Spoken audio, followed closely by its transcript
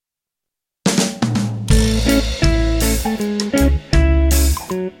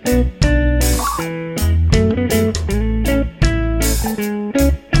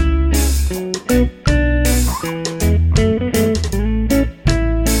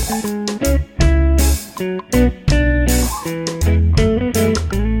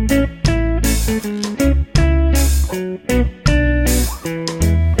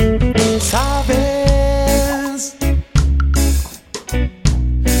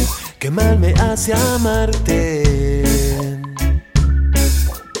Qué mal me hace amarte.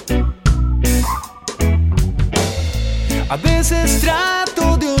 A veces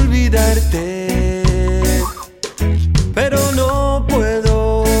trato de olvidarte, pero no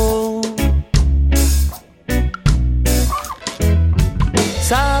puedo.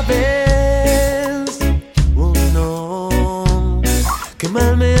 Sabes, no, qué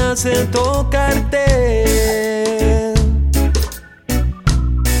mal me hace tocarte.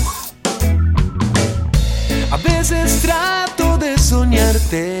 A veces trato de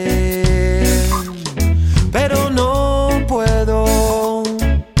soñarte, pero no puedo.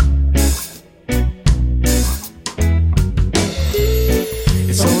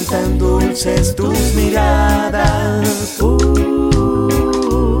 Y son tan dulces tus miradas,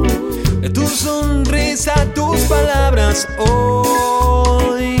 tu sonrisa, tus palabras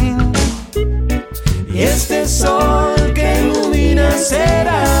hoy. Y este sol que ilumina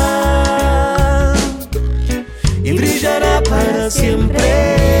será y brillará para siempre.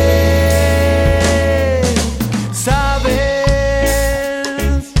 Sabes,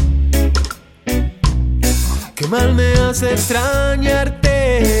 qué mal me hace extrañarte.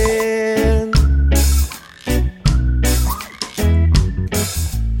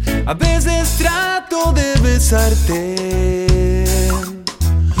 A veces trato de besarte,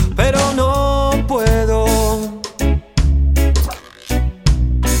 pero no puedo.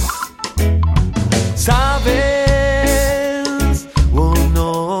 Sabes,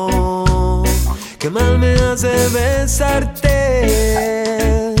 no, qué mal me hace besarte.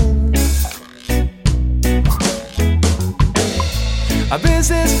 A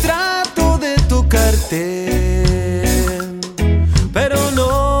veces trato de tocarte, pero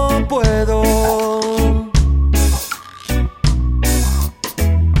no puedo.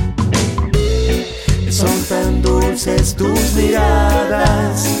 Son tan dulces tus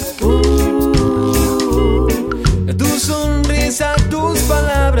miradas, tu sonrisa, tus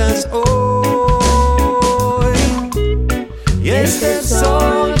palabras hoy. Y este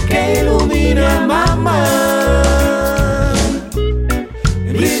sol que ilumina, mamá,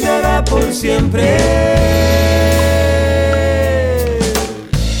 brillará por siempre.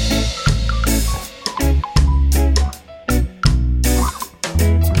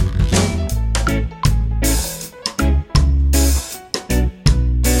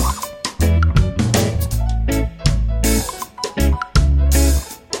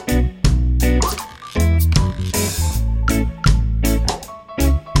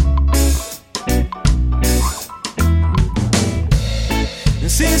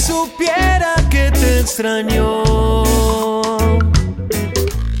 Si supiera que te extraño,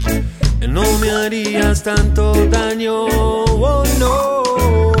 no me harías tanto daño, oh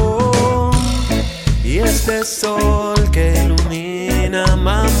no. Y este sol que ilumina,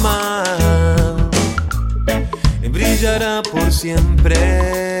 mamá, brillará por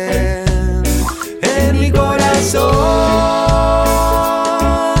siempre en mi corazón.